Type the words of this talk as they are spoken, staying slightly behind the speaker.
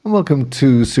Welcome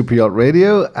to Super Yacht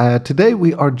Radio. Today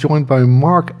we are joined by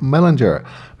Mark Mellinger,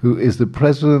 who is the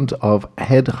president of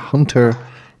Headhunter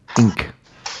Inc.,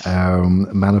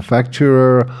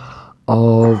 manufacturer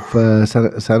of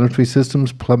sanitary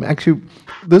systems, plumbing. Actually,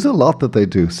 there's a lot that they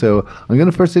do. So I'm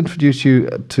going to first introduce you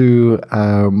to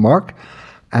Mark,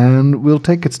 and we'll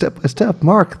take it step by step.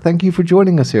 Mark, thank you for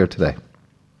joining us here today.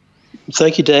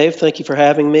 Thank you, Dave. Thank you for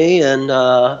having me and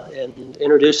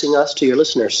introducing us to your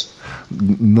listeners.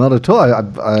 Not at all.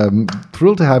 I'm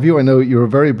thrilled to have you. I know you're a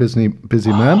very busy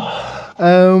man.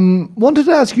 Wanted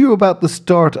to ask you about the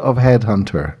start of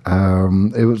Headhunter.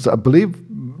 It was, I believe,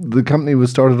 the company was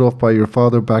started off by your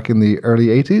father back in the early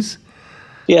 80s?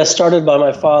 Yeah, started by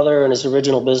my father and his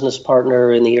original business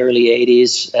partner in the early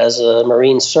 80s as a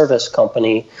marine service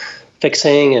company,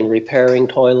 fixing and repairing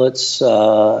toilets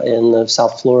in the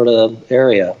South Florida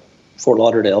area, Fort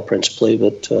Lauderdale principally,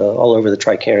 but all over the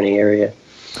Tri-County area.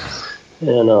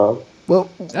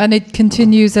 And it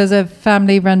continues as a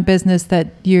family-run business that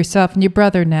yourself and your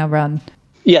brother now run.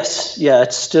 Yes, yeah,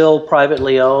 it's still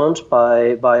privately owned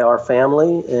by our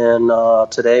family, and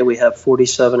today we have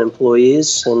 47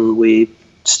 employees, and we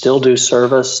still do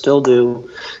service, still do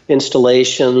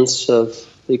installations of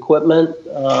equipment,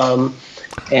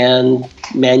 and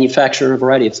manufacture a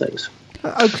variety of things.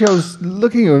 Actually, I was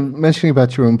mentioning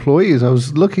about your employees. I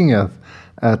was looking at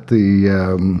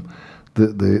the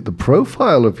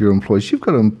profile of your employees. You've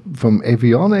got them from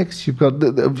avionics. You've got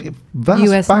the vast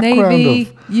US background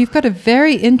Navy. You've got a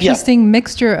very interesting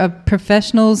mixture of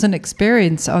professionals and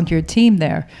experience on your team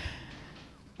there.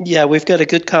 Yeah, we've got a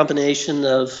good combination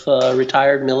of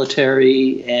retired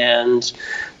military and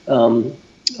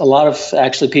a lot of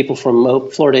actually people from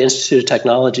Florida Institute of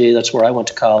Technology. That's where I went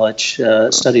to college,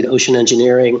 studied ocean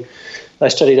engineering. I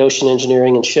studied ocean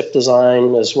engineering and ship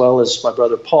design, as well as my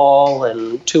brother Paul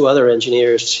and two other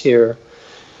engineers here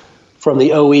from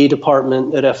the OE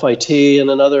department at FIT, and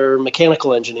another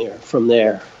mechanical engineer from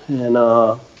there, and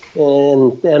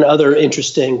other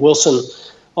interesting. Wilson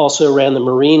also ran the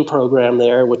Marine program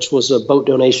there, which was a boat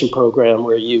donation program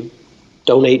where you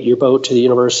donate your boat to the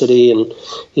university, and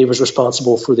he was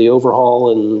responsible for the overhaul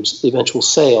and the eventual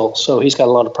sale. So he's got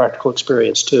a lot of practical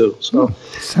experience too. So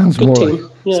sounds more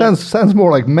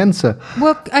like Mensa.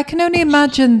 Well, I can only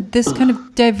imagine this kind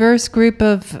of diverse group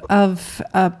of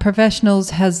professionals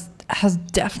has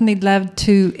definitely led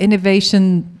to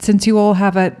innovation, since you all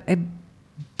have a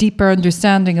deeper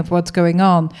understanding of what's going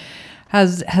on.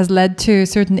 Has led to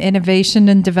certain innovation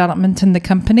and development in the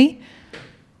company.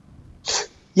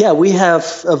 Yeah, we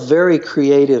have a very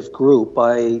creative group.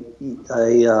 I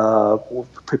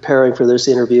preparing for this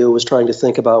interview, was trying to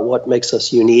think about what makes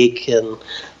us unique, and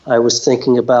I was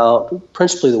thinking about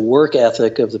principally the work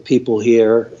ethic of the people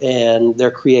here and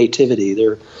their creativity.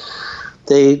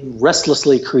 They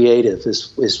restlessly creative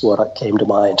is what came to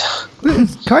mind.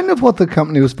 It's kind of what the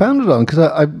company was founded on, because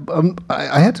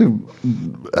I had to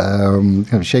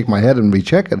kind of shake my head and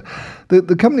recheck it.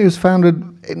 The company was founded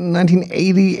in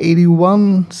 1980,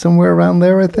 81, somewhere around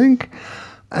there, I think.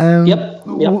 And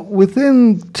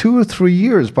within 2 or 3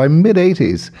 years, by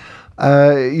mid-80s,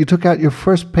 you took out your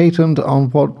first patent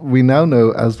on what we now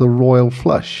know as the Royal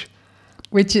Flush.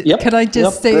 Which, can I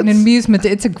just say, an amusement,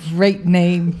 it's a great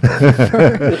name for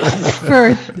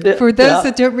those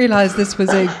that don't realize this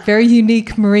was a very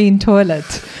unique marine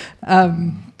toilet.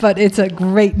 But it's a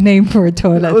great name for a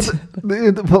toilet.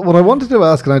 But what I wanted to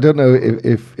ask, and I don't know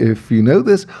if you know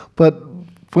this, but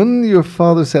when your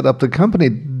father set up the company,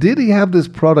 did he have this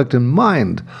product in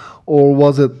mind? Or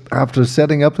was it after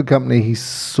setting up the company, he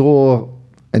saw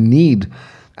a need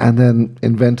and then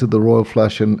invented the Royal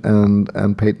Flush and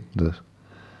patented it?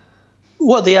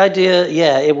 Well, the idea,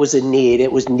 it was a need.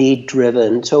 It was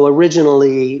need-driven. So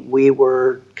originally, we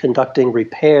were conducting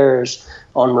repairs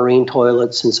on marine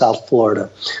toilets in South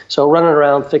Florida. So running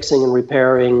around fixing and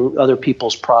repairing other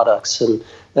people's products. And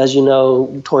as you know,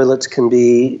 toilets can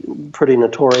be pretty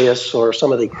notorious, or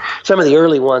some of the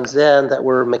early ones then that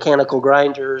were mechanical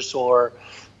grinders or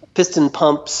piston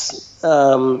pumps.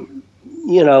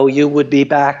 You would be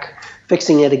back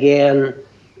fixing it again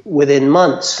within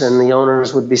months, and the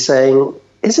owners would be saying,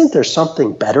 isn't there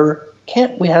something better?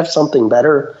 Can't we have something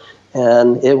better?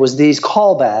 And it was these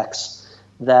callbacks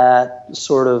that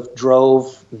sort of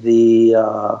drove the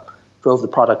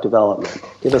product development.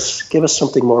 Give us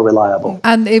something more reliable.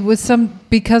 And it was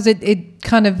because it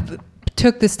kind of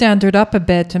took the standard up a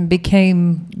bit and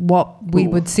became what we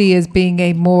would see as being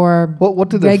a more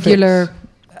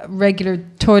regular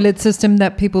toilet system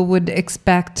that people would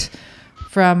expect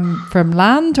from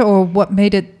land, or what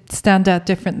made it stand out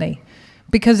differently?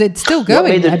 Because it's still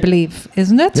going, I believe,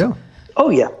 isn't it? Yeah. Oh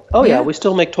yeah. Yeah. We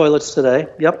still make toilets today.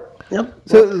 Yep.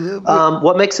 So,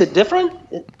 What makes it different?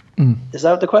 Is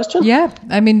that the question? Yeah,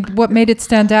 I mean, what made it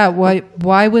stand out?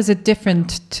 Why was it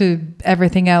different to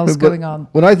everything else going on?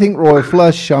 When I think Royal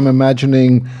Flush, I'm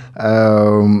imagining,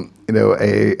 an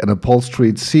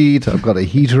upholstered seat. I've got a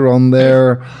heater on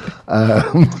there,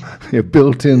 a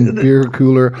built-in beer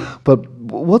cooler. But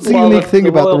what's the unique thing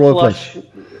about the Royal Flush?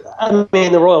 I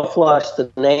mean, the Royal Flush,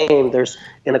 the name,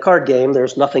 in a card game,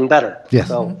 there's nothing better. Yes.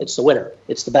 So it's the winner.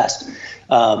 It's the best.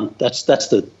 That's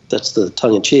the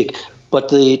tongue-in-cheek. But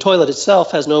the toilet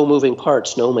itself has no moving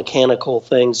parts, no mechanical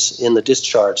things in the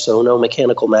discharge, so no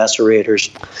mechanical macerators,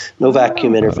 no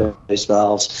vacuum interface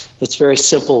valves. It's very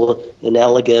simple and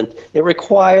elegant. It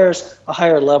requires a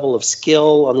higher level of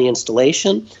skill on the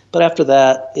installation, but after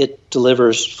that, it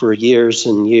delivers for years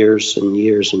and years and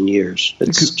years and years.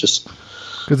 It's just...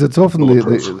 Because it's often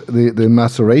the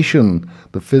maceration,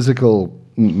 the physical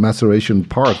maceration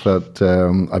part that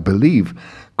I believe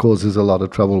causes a lot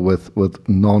of trouble with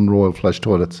non-Royal Flush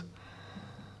toilets.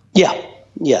 Yeah.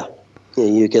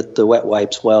 You get the wet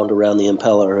wipes wound around the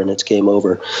impeller and it's game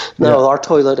over. No, our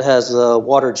toilet has a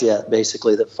water jet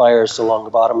basically that fires along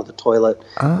the bottom of the toilet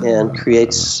and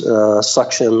creates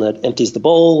suction that empties the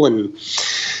bowl and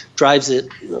drives it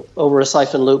over a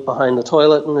siphon loop behind the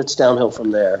toilet, and it's downhill from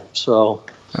there. So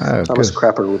Thomas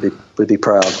Crapper would be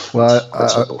proud. Well,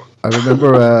 I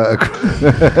remember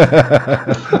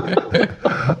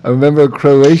I remember a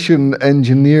Croatian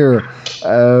engineer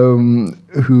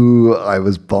who I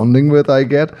was bonding with,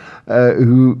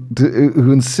 who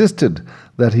insisted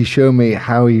that he show me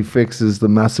how he fixes the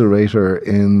macerator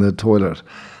in the toilet,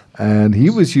 and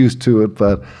he was used to it,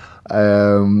 but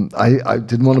I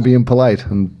didn't want to be impolite,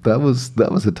 and that was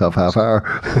a tough half hour.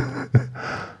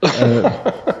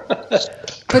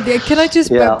 But can I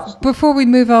just, before we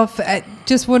move off,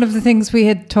 just one of the things we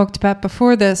had talked about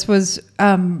before this was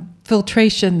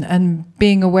filtration and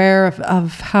being aware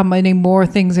of how many more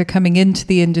things are coming into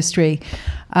the industry.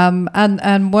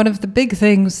 And one of the big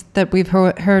things that we've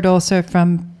heard also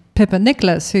from Pippa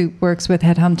Nicholas, who works with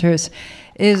Headhunters,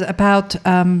 is about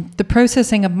the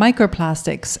processing of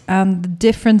microplastics and the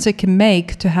difference it can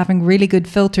make to having really good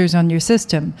filters on your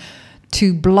system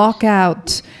to block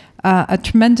out a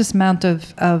tremendous amount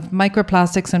of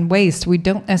microplastics and waste we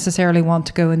don't necessarily want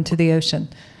to go into the ocean.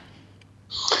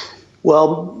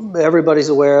 Well, everybody's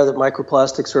aware that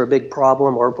microplastics are a big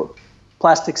problem, or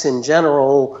plastics in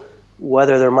general,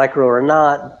 whether they're micro or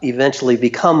not, eventually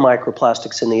become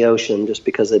microplastics in the ocean just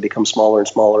because they become smaller and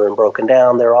smaller and broken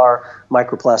down. There are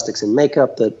microplastics in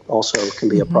makeup that also can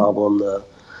be a problem.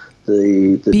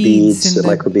 The beads, the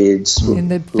microbeads. In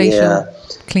the facial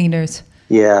cleaners.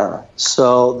 Yeah.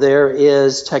 So there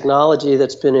is technology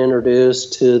that's been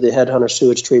introduced to the Headhunter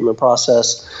sewage treatment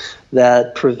process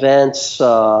that prevents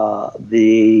the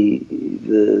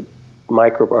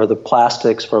micro or the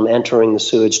plastics from entering the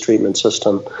sewage treatment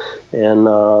system, and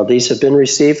these have been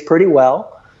received pretty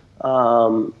well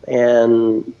and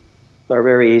are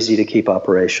very easy to keep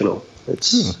operational.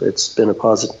 It's been a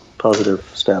positive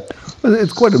step. Well,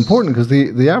 it's quite important because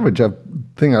the average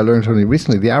thing I learned only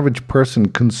recently, the average person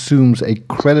consumes a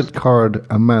credit card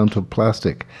amount of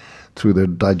plastic through their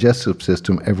digestive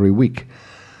system every week.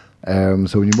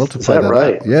 So when you multiply that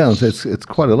out, it's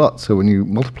quite a lot. So when you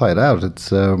multiply it out, it's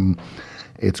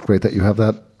great that you have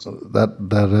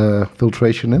that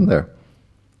filtration in there.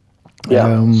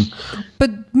 Yeah.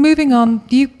 But moving on,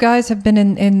 you guys have been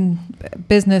in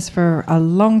business for a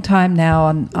long time now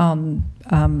on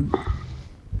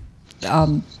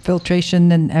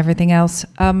filtration and everything else.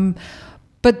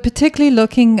 But particularly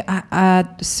looking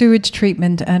at sewage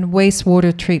treatment and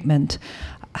wastewater treatment,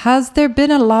 has there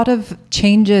been a lot of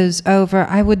changes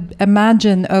I would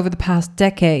imagine, over the past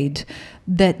decade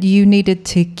that you needed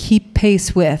to keep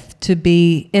pace with to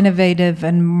be innovative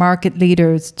and market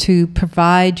leaders to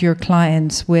provide your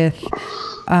clients with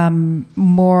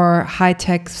more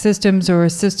high-tech systems or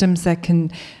systems that can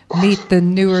meet the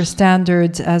newer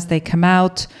standards as they come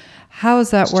out? How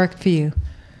has that worked for you?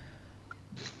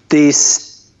 The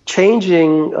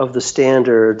changing of the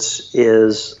standards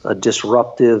is a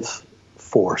disruptive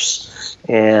force,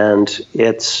 and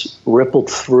it's rippled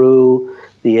through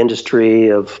the industry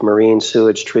of marine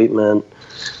sewage treatment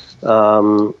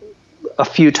a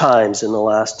few times in the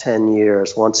last 10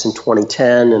 years, once in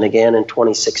 2010 and again in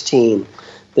 2016.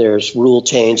 There's rule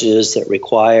changes that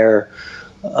require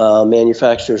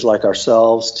manufacturers like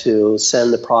ourselves to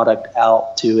send the product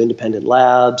out to independent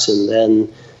labs and then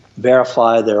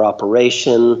verify their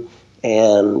operation,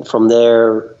 and from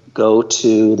there go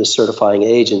to the certifying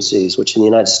agencies, which in the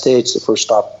United States, the first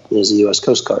stop is the U.S.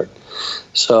 Coast Guard.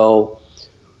 So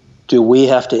Do we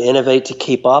have to innovate to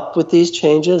keep up with these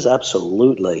changes?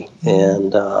 Absolutely.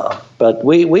 And but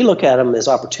we look at them as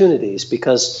opportunities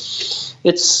because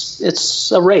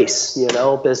it's a race,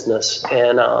 business.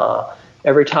 And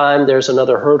every time there's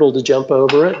another hurdle to jump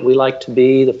over it, we like to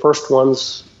be the first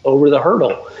ones over the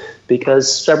hurdle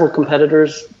because several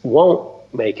competitors won't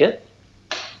make it.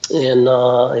 And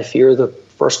if you're the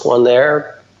first one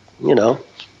there, you're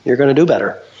going to do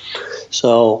better.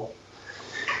 So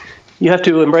you have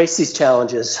to embrace these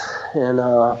challenges, and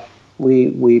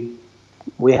we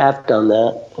have done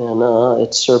that, and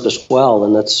it's served us well,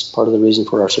 and that's part of the reason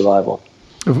for our survival.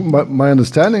 My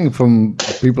understanding from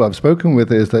people I've spoken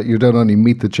with is that you don't only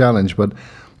meet the challenge, but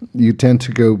you tend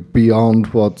to go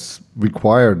beyond what's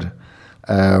required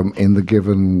in the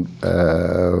given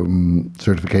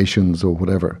certifications or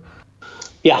whatever.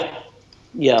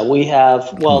 Yeah, we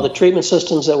have, the treatment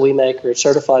systems that we make are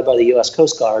certified by the U.S.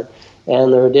 Coast Guard,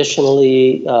 and they're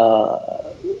additionally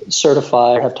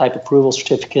certified, have type approval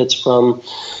certificates from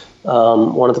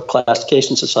one of the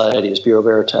classification societies, Bureau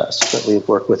Veritas, that we've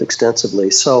worked with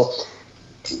extensively. So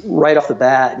right off the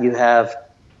bat, you have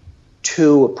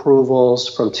 2 approvals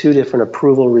from 2 different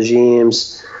approval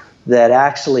regimes that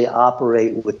actually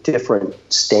operate with different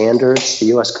standards. The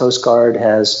U.S. Coast Guard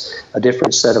has a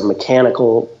different set of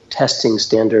mechanical testing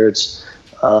standards,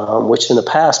 which in the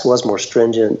past was more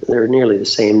stringent. They're nearly the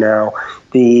same now.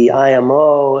 The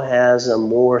IMO has a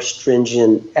more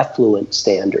stringent effluent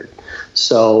standard.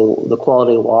 So the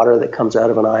quality of water that comes out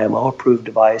of an IMO-approved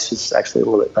device is actually a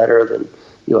little bit better than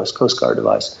U.S. Coast Guard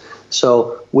device.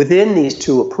 So within these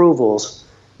 2 approvals,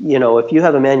 if you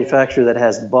have a manufacturer that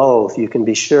has both, you can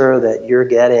be sure that you're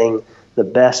getting the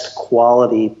best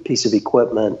quality piece of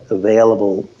equipment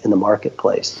available in the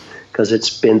marketplace because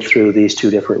it's been through these 2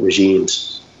 different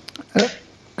regimes.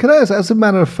 Can I ask, as a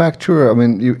manufacturer, I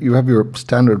mean, you have your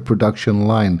standard production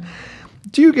line.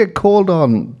 Do you get called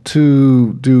on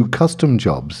to do custom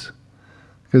jobs?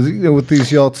 Because with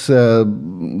these yachts,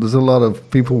 there's a lot of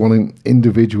people wanting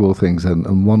individual things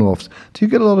and one-offs. Do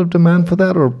you get a lot of demand for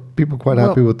that, or are people quite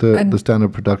happy with the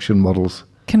standard production models?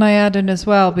 Can I add in as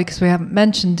well, because we haven't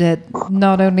mentioned it,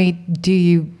 not only do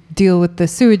you deal with the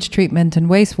sewage treatment and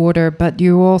wastewater, but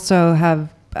you also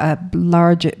have a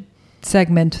large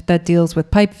segment that deals with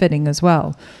pipe fitting as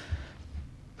well.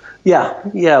 Yeah.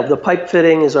 The pipe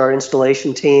fitting is our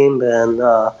installation team, and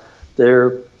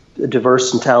they're a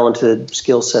diverse and talented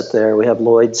skill set there. We have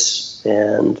Lloyd's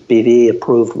and BV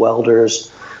approved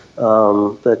welders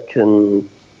that can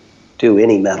do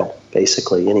any metal,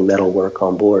 basically any metal work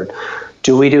on board.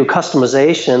 Do we do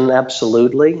customization?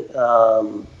 Absolutely.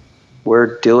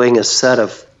 We're doing a set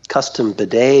of custom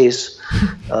bidets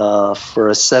for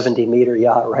a 70-meter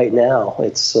yacht right now.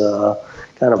 It's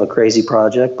kind of a crazy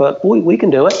project, but we can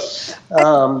do it.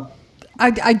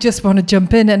 I just want to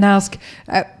jump in and ask,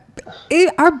 are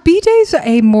bidets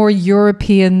a more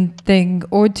European thing,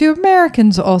 or do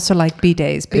Americans also like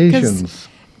bidets? Because Asians.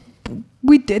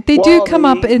 They do come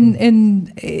up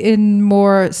in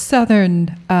more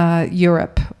southern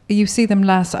Europe. You see them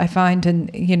less, I find, in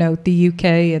the UK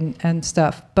and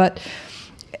stuff. But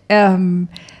I'm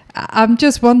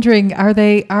just wondering, are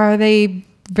they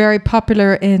very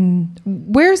popular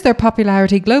where's their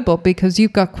popularity global? Because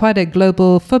you've got quite a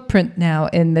global footprint now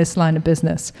in this line of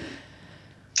business.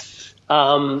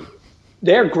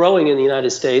 They're growing in the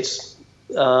United States.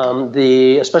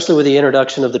 Especially with the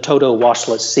introduction of the Toto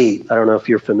washless seat. I don't know if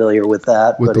you're familiar with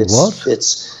that.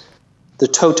 It's the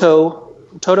Toto.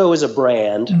 Toto is a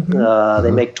brand. Mm-hmm.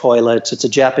 They make toilets. It's a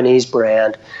Japanese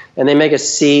brand, and they make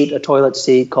a toilet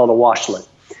seat called a washlet,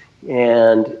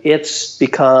 and it's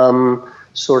become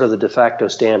sort of the de facto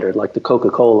standard, like the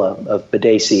Coca-Cola of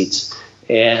bidet seats.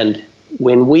 And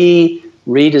when we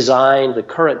redesigned the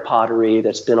current pottery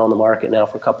that's been on the market now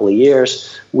for a couple of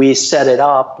years, we set it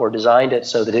up or designed it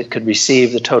so that it could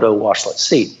receive the Toto washlet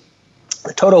seat.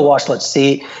 The Toto washlet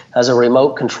seat has a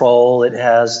remote control. It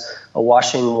has a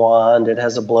washing wand. It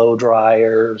has a blow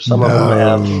dryer. Some of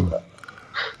them have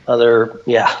other,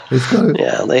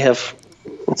 they have.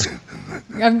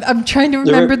 I'm trying to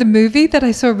remember the movie that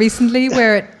I saw recently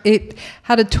where it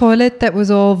had a toilet that was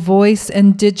all voice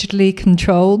and digitally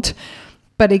controlled.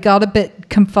 But he got a bit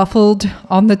confuffled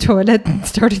on the toilet and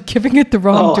started giving it the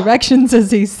wrong directions as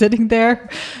he's sitting there.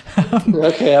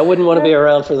 Okay, I wouldn't want to be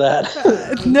around for that.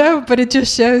 No, but it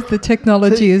just shows the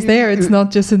technology is there. It's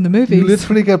not just in the movies. You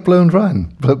literally get blown dry.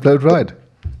 Wow.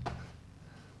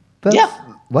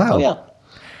 Oh, yeah.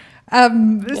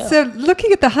 So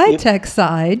looking at the high-tech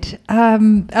side,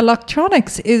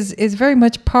 electronics is very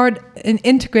much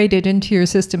integrated into your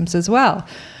systems as well.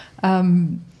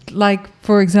 like,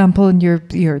 for example, in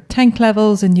your tank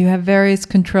levels, and you have various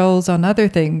controls on other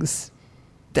things.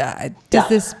 Does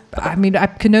this? I mean, I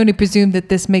can only presume that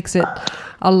this makes it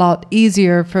a lot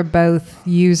easier for both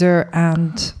user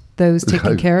and those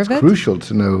taking care of it. It's crucial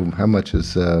to know how much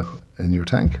is in your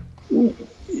tank.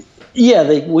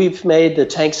 Yeah, we've made the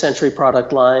Tank Century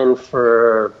product line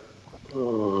for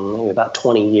maybe about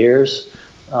 20 years.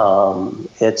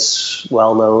 It's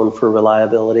well known for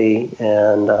reliability,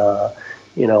 and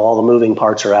all the moving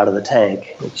parts are out of the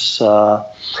tank.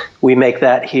 We make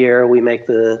that here. We make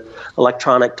the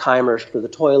electronic timers for the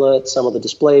toilet, some of the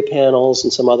display panels,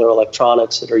 and some other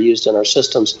electronics that are used in our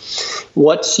systems.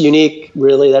 What's unique,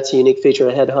 really, that's a unique feature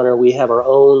of Headhunter. We have our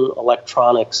own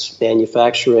electronics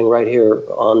manufacturing right here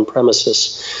on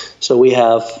premises. So we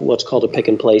have what's called a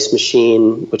pick-and-place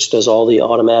machine, which does all the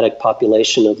automatic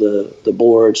population of the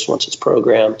boards once it's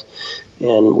programmed.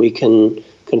 And we can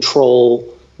control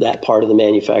that part of the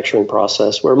manufacturing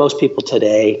process, where most people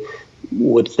today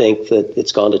would think that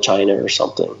it's gone to China or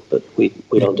something, but we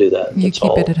don't do that. You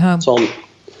keep it at home.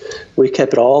 We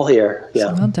kept it all here.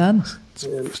 Yeah, well done.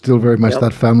 Still very much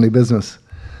that family business.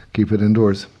 Keep it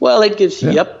indoors. Well, it gives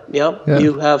yep.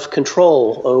 You have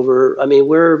control over. I mean,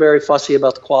 we're very fussy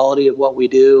about the quality of what we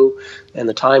do and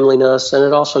the timeliness, and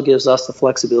it also gives us the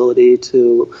flexibility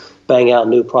to bang out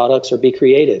new products or be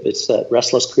creative. It's that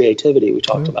restless creativity we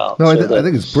talked about. No, I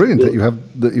think it's brilliant that you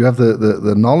have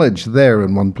the knowledge there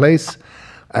in one place,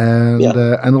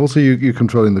 and also you're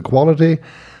controlling the quality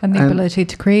and the ability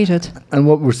to create it. And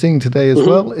what we're seeing today as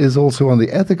well is also on the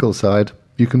ethical side,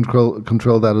 you control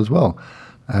that as well.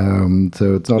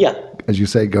 So it's not, as you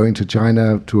say, going to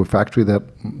China to a factory that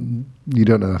you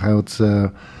don't know how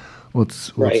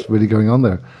what's really going on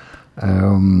there.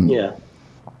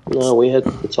 No,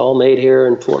 it's all made here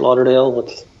in Fort Lauderdale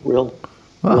with real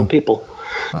people.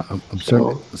 I'm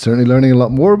certainly learning a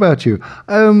lot more about you.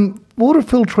 Water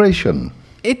filtration.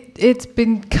 It's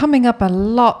been coming up a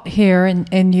lot here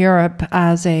in Europe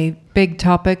as a big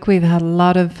topic. We've had a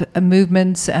lot of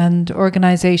movements and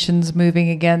organizations moving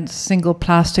against single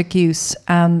plastic use,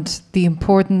 and the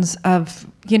importance of,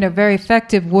 very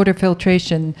effective water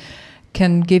filtration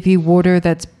can give you water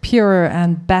that's purer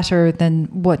and better than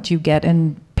what you get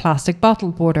in plastic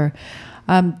bottled water.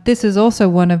 This is also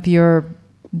one of your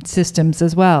systems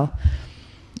as well.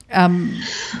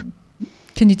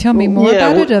 Can you tell me more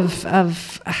about it,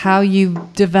 of how you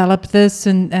developed this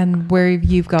and where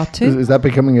you've got to? Is that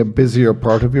becoming a busier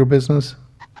part of your business?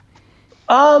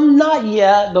 Not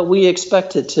yet, but we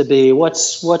expect it to be.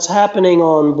 What's happening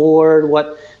on board,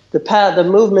 the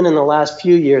movement in the last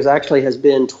few years actually has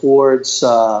been towards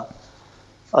a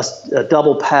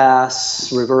double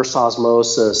pass reverse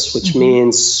osmosis, which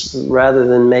means rather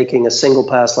than making a single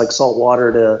pass like salt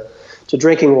water to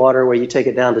drinking water where you take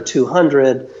it down to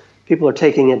 200, people are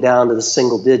taking it down to the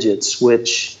single digits,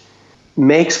 which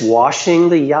makes washing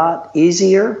the yacht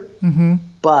easier,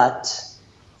 but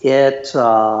it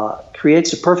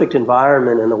creates a perfect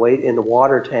environment in the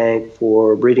water tank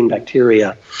for breeding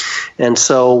bacteria. And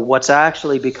so what's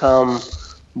actually become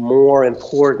more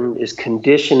important is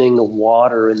conditioning the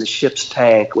water in the ship's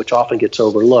tank, which often gets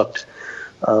overlooked.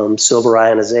 Silver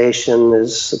ionization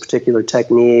is a particular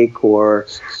technique, or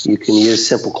you can use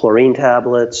simple chlorine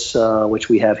tablets, which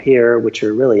we have here, which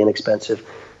are really inexpensive.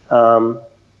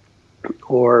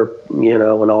 Or,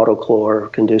 an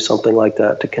autochlor can do something like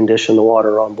that to condition the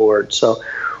water on board. So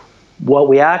what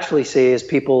we actually see is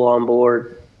people on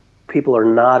board, people are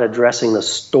not addressing the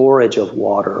storage of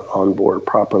water on board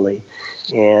properly.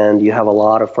 And you have a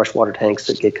lot of freshwater tanks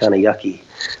that get kind of yucky.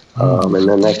 And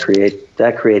then that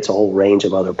creates a whole range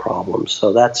of other problems.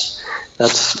 So that's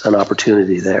an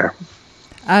opportunity there.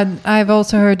 And I've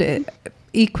also heard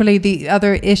equally the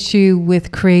other issue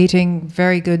with creating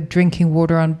very good drinking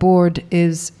water on board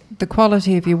is the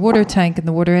quality of your water tank and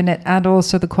the water in it, and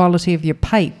also the quality of your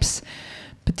pipes,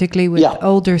 particularly with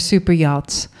older super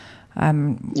yachts. We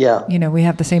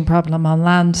have the same problem on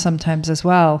land sometimes as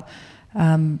well.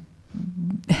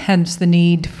 Hence the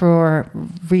need for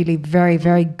really very,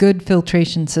 very good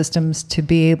filtration systems to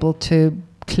be able to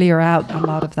clear out a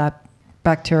lot of that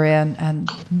bacteria and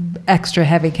extra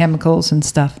heavy chemicals and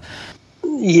stuff.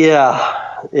 Yeah,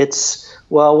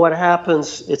 what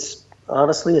happens, it's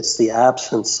the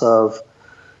absence of,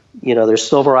 there's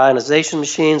silver ionization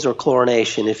machines or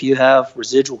chlorination. If you have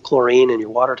residual chlorine in your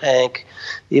water tank,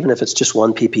 even if it's just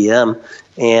 1 ppm,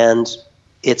 and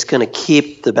it's going to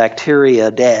keep the bacteria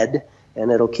dead,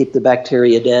 and it'll keep the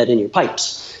bacteria dead in your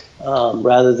pipes,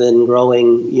 rather than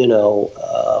growing,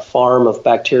 a farm of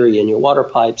bacteria in your water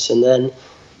pipes. And then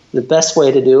the best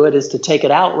way to do it is to take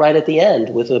it out right at the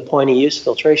end with a point-of-use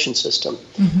filtration system,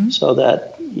 so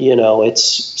that it's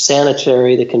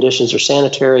sanitary. The conditions are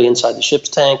sanitary inside the ship's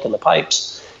tank and the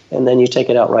pipes, and then you take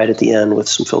it out right at the end with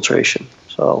some filtration.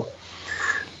 So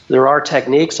there are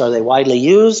techniques. Are they widely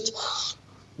used?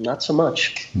 Not so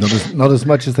much. Not as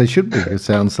much as they should be. It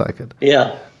sounds like it.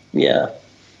 Yeah.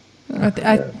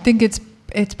 I think it's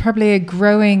probably a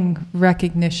growing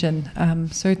recognition.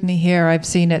 Certainly here, I've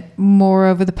seen it more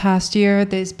over the past year.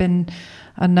 There's been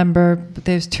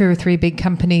there's 2 or 3 big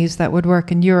companies that would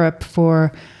work in Europe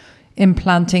for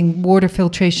implanting water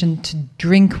filtration to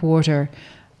drink water.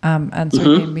 And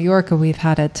certainly in Mallorca, we've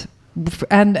had it.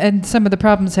 And some of the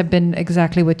problems have been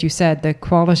exactly what you said, the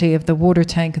quality of the water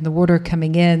tank and the water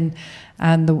coming in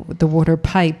and the water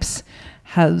pipes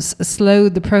has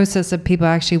slowed the process of people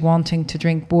actually wanting to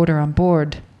drink water on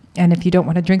board. And if you don't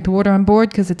want to drink the water on board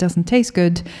because it doesn't taste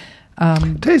good...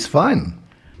 it tastes fine.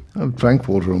 I've drank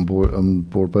water on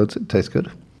board boats. It tastes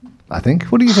good, I think.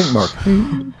 What do you think, Mark?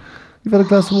 You've had a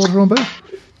glass of water on board?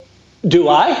 Do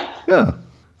I? Yeah.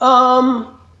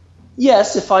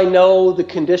 Yes, if I know the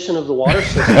condition of the water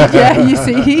system. Yeah, you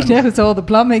see, he knows all the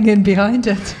plumbing in behind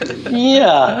it.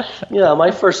 Yeah. My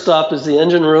first stop is the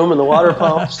engine room and the water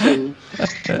pumps, and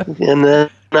then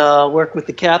work with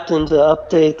the captain to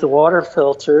update the water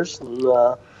filters. And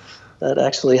that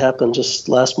actually happened just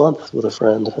last month with a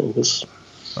friend.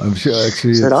 I'm sure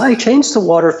actually said, I changed the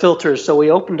water filters. So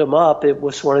we opened them up. It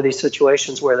was one of these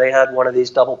situations where they had one of these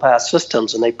double pass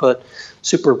systems, and they put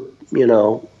super,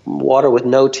 water with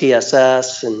no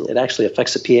TSS, and it actually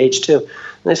affects the pH too.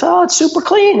 And they said, it's super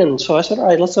clean. And so I said, all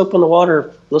right, let's open the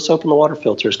water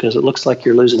filters, because it looks like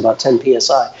you're losing about 10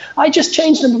 PSI. I just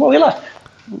changed them before we left.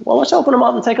 Well, let's open them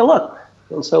up and take a look.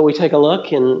 And so we take a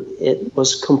look, and it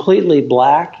was completely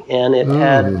black, and it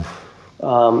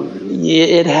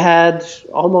had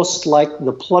almost like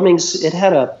the plumbing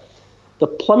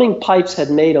pipes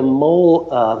had made a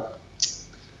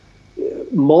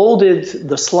molded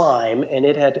the slime, and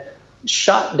it had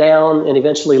shot down and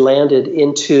eventually landed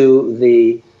into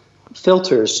the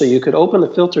filters. So you could open the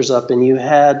filters up, and you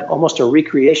had almost a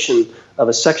recreation of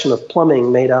a section of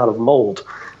plumbing made out of mold.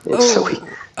 You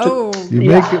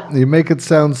make it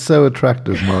sound so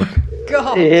attractive, Mark.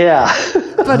 God. Yeah.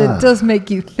 But it does make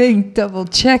you think, double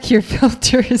check your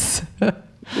filters.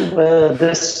 Well,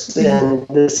 this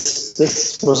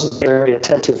was a very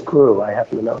attentive crew. I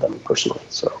happen to know them personally,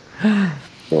 so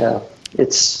yeah,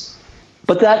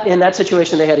 But in that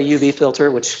situation, they had a UV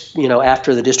filter, which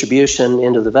after the distribution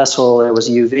into the vessel, it was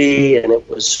UV and it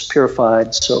was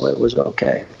purified, so it was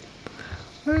okay.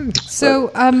 So,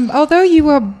 although you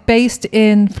are based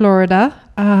in Florida,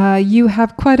 you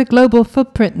have quite a global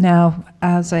footprint now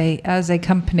as a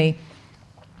company.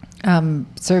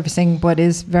 Servicing what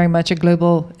is very much a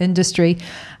global industry.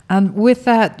 And with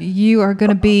that, you are going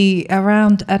to be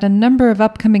around at a number of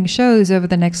upcoming shows over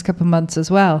the next couple of months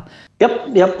as well.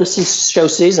 Yep. This is show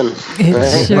season.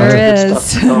 It sure is.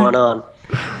 Stuff going on.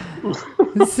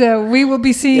 So we will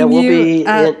be seeing you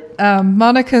at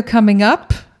Monaco coming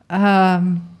up.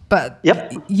 But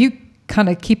you kind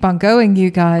of keep on going,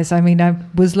 you guys. I mean, I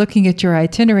was looking at your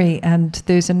itinerary, and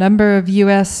there's a number of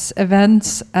US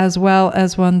events as well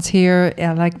as ones here,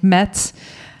 like METS,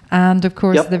 and of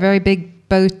course the very big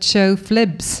boat show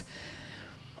FLIBS.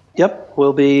 Yep,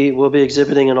 we'll be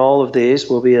exhibiting in all of these.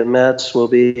 We'll be at METS, we'll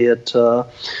be at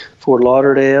Fort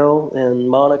Lauderdale and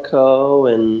Monaco,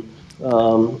 and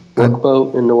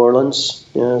Workboat in New Orleans.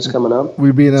 Yeah, it's coming up.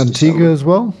 We'll be in Antigua as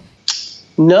well?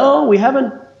 No, we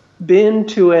haven't been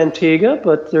to Antigua,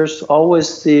 but there's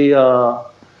always the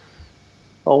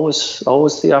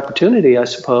opportunity, I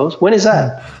suppose. When is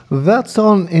that? That's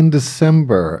on in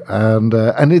December, and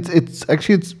it's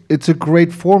actually a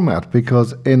great format,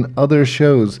 because in other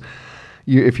shows,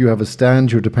 if you have a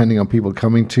stand, you're depending on people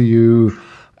coming to you.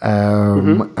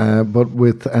 But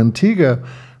with Antigua,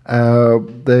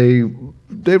 they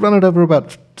run it over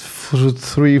about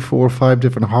 3, 4, 5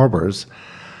 different harbors.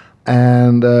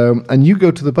 And you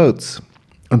go to the boats,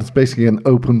 and it's basically an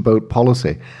open boat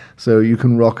policy. So you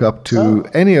can rock up to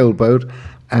any old boat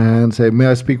and say, may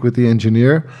I speak with the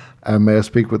engineer? May I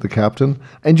speak with the captain?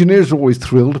 Engineers are always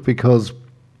thrilled, because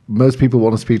most people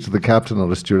want to speak to the captain or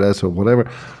the stewardess or whatever.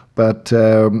 But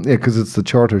because it's the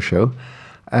charter show.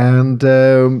 And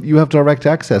you have direct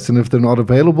access. And if they're not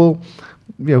available,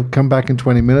 come back in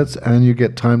 20 minutes and you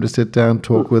get time to sit down,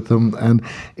 talk with them. And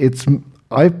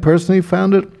I've personally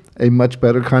found it a much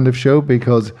better kind of show,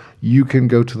 because you can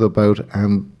go to the boat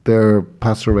and their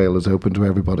passerelle is open to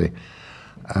everybody.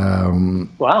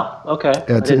 Wow. Okay.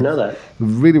 I didn't know that.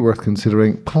 Really worth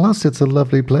considering. Plus, it's a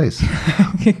lovely place.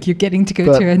 You're getting to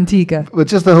go to Antigua. But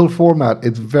just the whole format,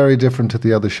 it's very different to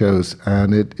the other shows,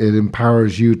 and it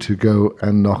empowers you to go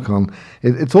and knock on.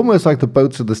 It's almost like the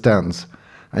boats of the stands,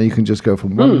 and you can just go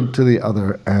from one to the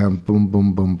other, and boom,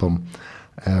 boom, boom, boom.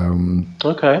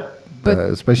 Okay. But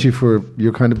especially for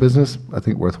your kind of business, I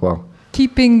think worthwhile.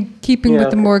 Keeping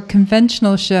with the more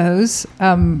conventional shows,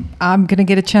 I'm going to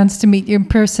get a chance to meet you in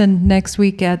person next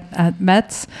week at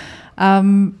Metz.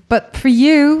 But for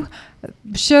you,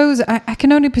 shows, I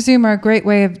can only presume, are a great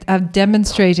way of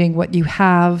demonstrating what you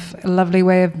have, a lovely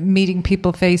way of meeting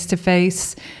people face to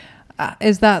face.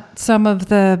 Is that some of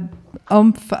the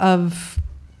oomph of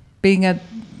being at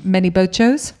many boat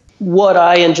shows? What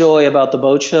I enjoy about the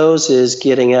boat shows is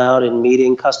getting out and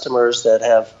meeting customers that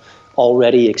have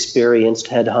already experienced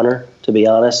Headhunter, to be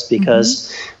honest,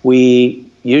 because we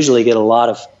usually get a lot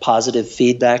of positive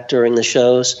feedback during the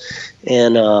shows,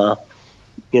 and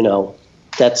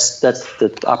that's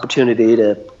the opportunity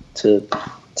to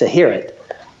hear it.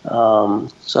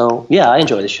 So yeah, I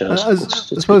enjoy the shows. I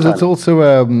suppose it's also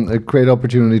a great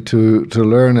opportunity to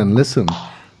learn and listen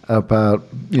about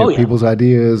people's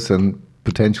ideas and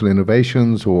potential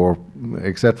innovations, or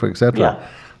et cetera, et cetera.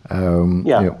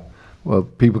 Well,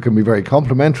 people can be very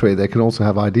complimentary. They can also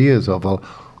have ideas of, well,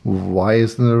 why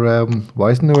isn't there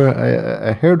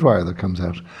a hairdryer that comes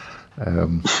out?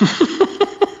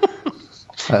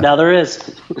 Now there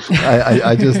is.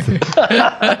 I just, do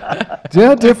you know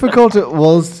how difficult it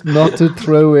was not to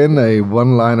throw in a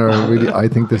one-liner? I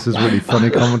think this is really funny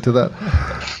comment to that.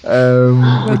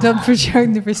 Well done for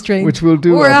showing the restraint. Which we'll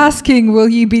do. We're asking, will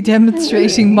you be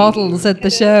demonstrating models at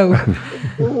the show?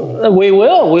 We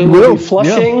will. We will be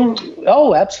flushing. Yeah.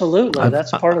 Oh, absolutely. That's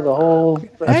part of the whole.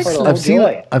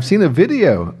 I've seen a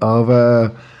video of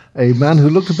a man who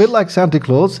looked a bit like Santa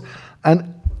Claus,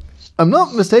 and I'm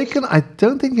not mistaken, I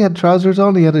don't think he had trousers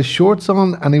on. He had his shorts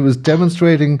on, and he was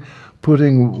demonstrating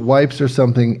putting wipes or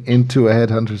something into a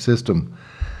Headhunter system.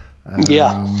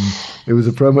 It was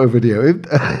a promo video.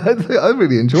 I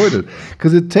really enjoyed it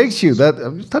because it takes you that.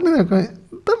 I'm standing there going,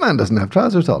 that man doesn't have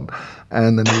trousers on,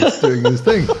 and then he's doing his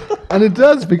thing, and it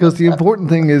does, because the important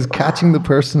thing is catching the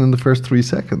person in the first 3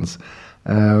 seconds.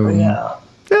 It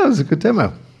was a good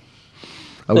demo.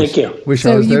 Thank you.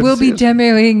 So you will be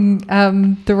demoing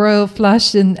the Royal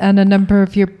Flush and a number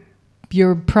of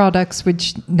your products,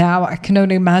 which now I can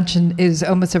only imagine is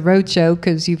almost a roadshow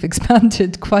because you've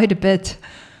expanded quite a bit.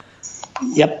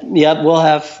 Yep. We'll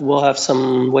have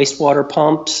some wastewater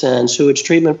pumps and sewage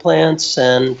treatment plants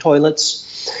and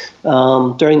toilets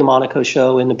during the Monaco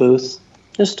show in the booth.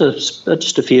 Just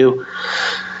a few,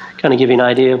 kind of give you an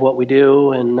idea of what we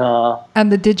do, and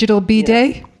the digital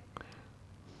bidet.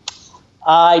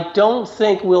 I don't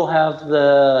think we'll have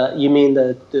the. You mean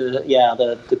the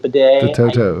bidet? The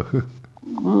Toto.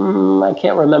 I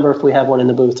can't remember if we have one in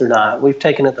the booth or not. We've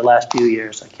taken it the last few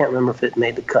years. I can't remember if it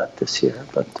made the cut this year.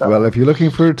 But well, if you're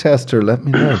looking for a tester, let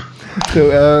me know.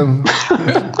 So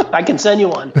I can send you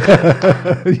one.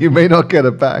 You may not get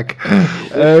it back.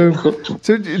 So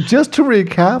just to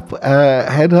recap,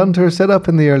 Headhunter, set up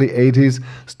in the early 80s,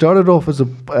 started off as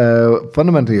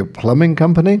fundamentally a plumbing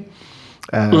company,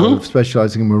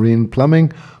 specializing in marine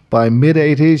plumbing. By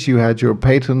mid-80s, you had your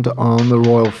patent on the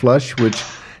Royal Flush, which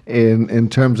in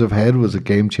terms of head was a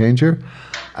game changer.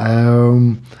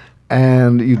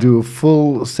 And you do a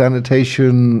full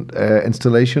sanitation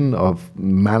installation of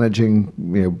managing,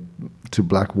 to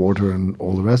black water and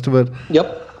all the rest of it.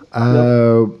 Yep.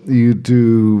 You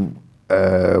do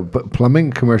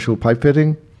plumbing, commercial pipe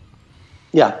fitting.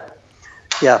 Yeah.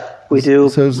 We do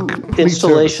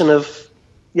installation service.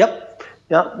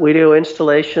 We do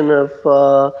installation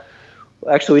of.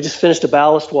 Actually, we just finished a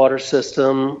ballast water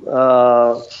system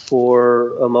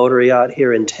for a motor yacht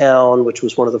here in town, which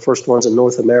was one of the first ones in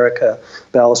North America,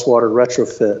 ballast water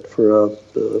retrofit for a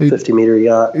 50-meter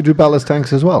yacht. You do ballast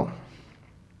tanks as well?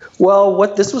 Well,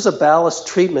 this was a ballast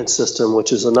treatment system,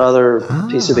 which is another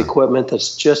piece of equipment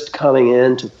that's just coming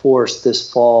into force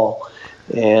this fall.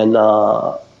 And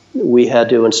we had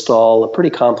to install a pretty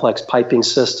complex piping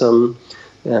system,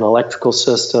 an electrical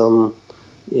system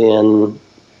in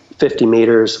 50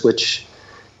 meters, which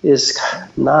is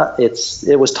not,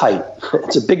 it was tight.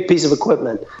 It's a big piece of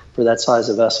equipment for that size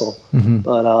of vessel.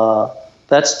 But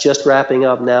that's just wrapping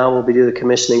up now. We'll be doing the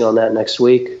commissioning on that next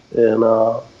week. And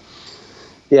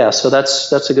so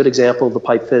that's a good example of the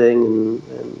pipe fitting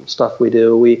and stuff we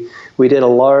do. We did a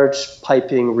large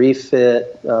piping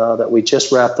refit that we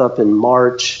just wrapped up in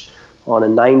March on a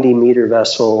 90-meter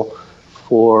vessel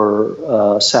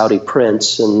for Saudi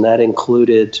Prince, and that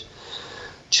included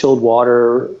chilled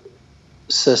water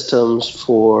systems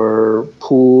for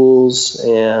pools,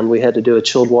 and we had to do a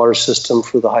chilled water system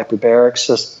for the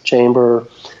hyperbaric chamber,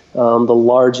 the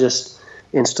largest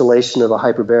installation of a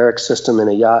hyperbaric system in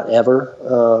a yacht ever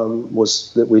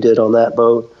was that we did on that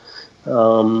boat.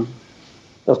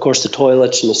 Of course, the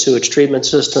toilets and the sewage treatment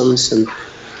systems, and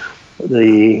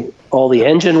all the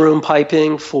engine room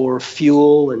piping for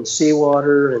fuel and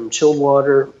seawater and chilled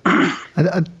water.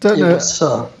 I don't know.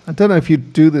 I don't know if you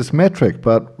do this metric,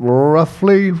 but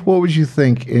roughly, what would you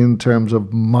think in terms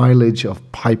of mileage of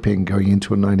piping going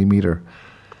into a 90-meter?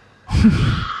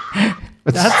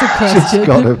 That's a question.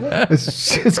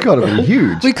 It's got to be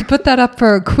huge. We could put that up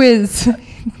for a quiz.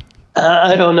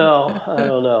 I don't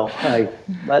know.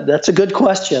 That's a good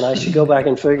question. I should go back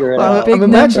and figure it out. I'm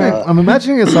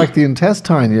imagining it's like the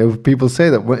intestine. People say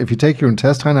that if you take your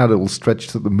intestine out, it will stretch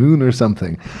to the moon or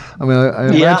something. I mean, I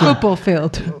imagine football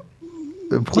field.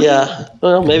 Yeah,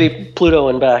 well, maybe Pluto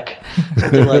and back,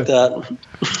 something like that.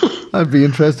 I'd be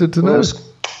interested to know.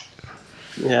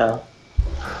 Yeah.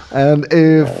 And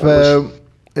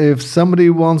if somebody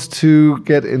wants to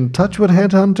get in touch with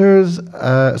Headhunter,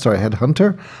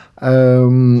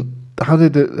 how do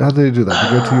they do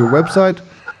that? You go to your website?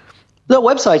 The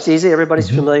website's easy. Everybody's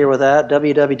familiar with that,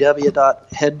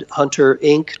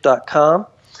 www.headhunterinc.com.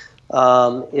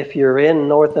 If you're in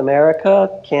North America,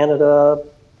 Canada,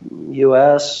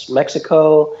 U.S.,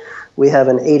 Mexico, we have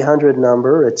an 800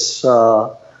 number. It's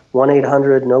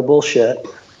 1-800-NO-BULLSHIT.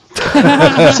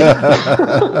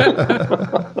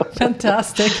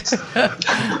 Fantastic.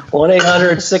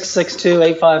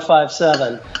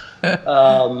 1-800-662-8557.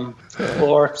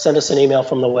 Or send us an email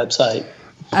from the website.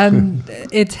 And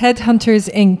it's Headhunters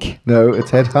Inc. No,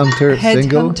 it's Headhunter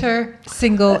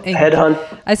single Inc.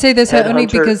 I say this only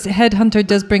because Headhunter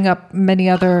does bring up many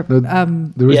other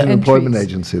there is an employment entries.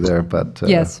 agency there, but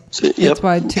yes, that's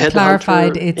why to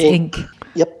clarify it's Inc.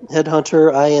 Yep,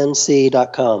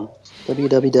 headhunterinc.com.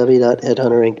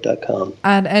 www.headhunterinc.com.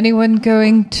 And anyone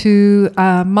going to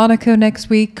Monaco next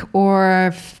week,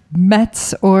 or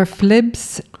Metz or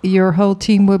Flibs, your whole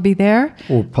team will be there.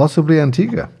 Or possibly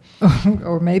Antigua.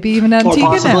 Or maybe even Antigua.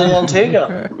 Or possibly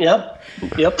Antigua.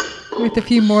 Yep. With a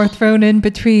few more thrown in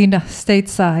between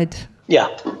stateside. Yeah.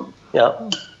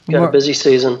 Got a busy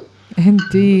season.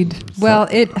 Indeed. Well,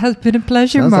 it has been a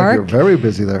pleasure, Sounds Mark. Like you're very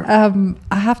busy there.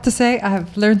 I have to say,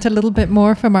 I've learned a little bit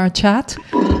more from our chat.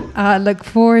 I look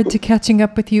forward to catching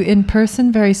up with you in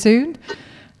person very soon.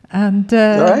 And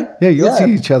all right. Yeah, you'll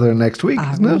see each other next week,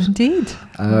 isn't it? Indeed.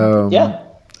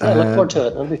 I look forward to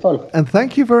it. It'll be fun. And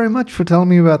thank you very much for telling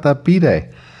me about that B-Day.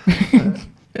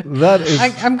 That is.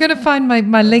 I'm going to find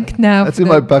my link now. That's in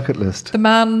my bucket list. The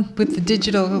man with the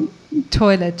digital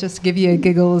toilet, just to give you a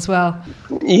giggle as well.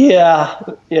 Yeah,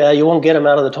 you won't get him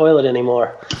out of the toilet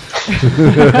anymore.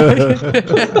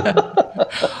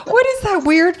 What is that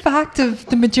weird fact of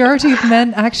the majority of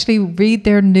men actually read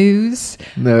their news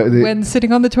when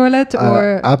sitting on the toilet?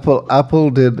 Or Apple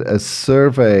did a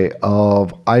survey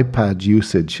of iPad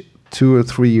usage 2 or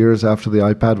 3 years after the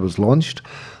iPad was launched,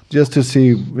 just to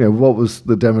see what was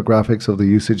the demographics of the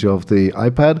usage of the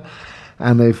iPad.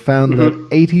 And they found that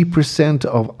 80%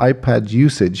 of iPad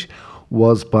usage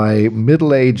was by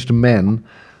middle-aged men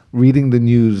reading the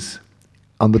news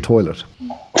on the toilet.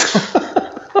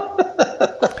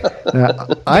 Now,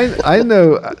 I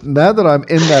know, now that I'm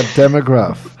in that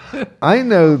demographic, I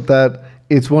know that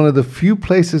it's one of the few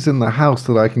places in the house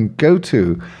that I can go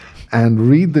to and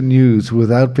read the news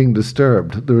without being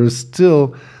disturbed. There is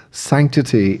still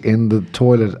sanctity in the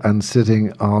toilet and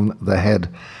sitting on the head.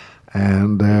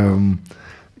 And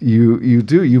you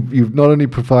not only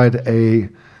provide a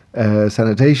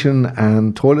sanitation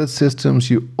and toilet systems,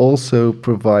 you also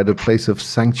provide a place of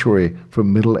sanctuary for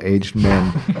middle-aged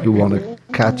men who want to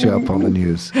catch up on the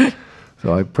news.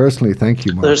 So I personally thank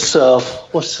you, Mark. There's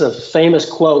what's the famous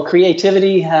quote?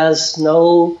 Creativity there's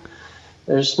no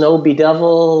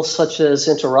bedevil such as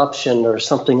interruption, or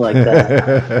something like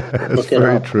that. That's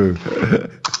very true.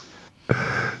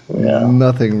 Yeah.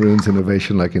 Nothing ruins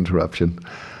innovation like interruption.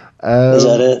 Is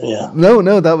that it? Yeah.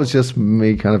 No, that was just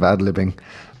me kind of ad-libbing.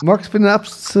 Mark, it's been an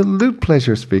absolute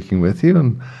pleasure speaking with you.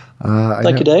 And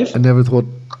thank you, Dave. I never thought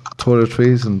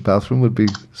toiletries and bathroom would be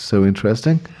so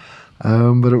interesting.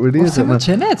 But it really is. So much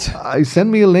in it.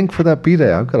 Send me a link for that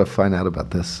B-Day. I've got to find out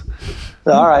about this.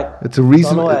 All right. It's a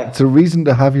reason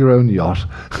to have your own yacht.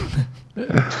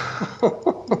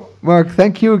 Mark,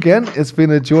 thank you again. It's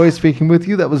been a joy speaking with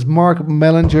you. That was Mark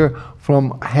Mellinger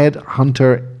from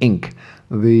Headhunter Inc.,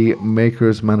 the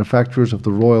manufacturers of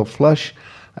the Royal Flush,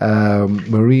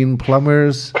 marine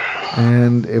plumbers,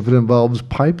 And if it involves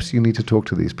pipes, you need to talk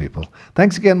to these people.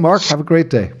 Thanks again, Mark. Have a great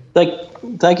day.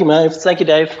 Thank you, Maeve. Thank you,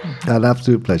 Dave. An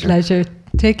absolute pleasure. Pleasure.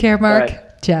 Take care, Mark. All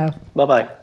right. Ciao. Bye-bye.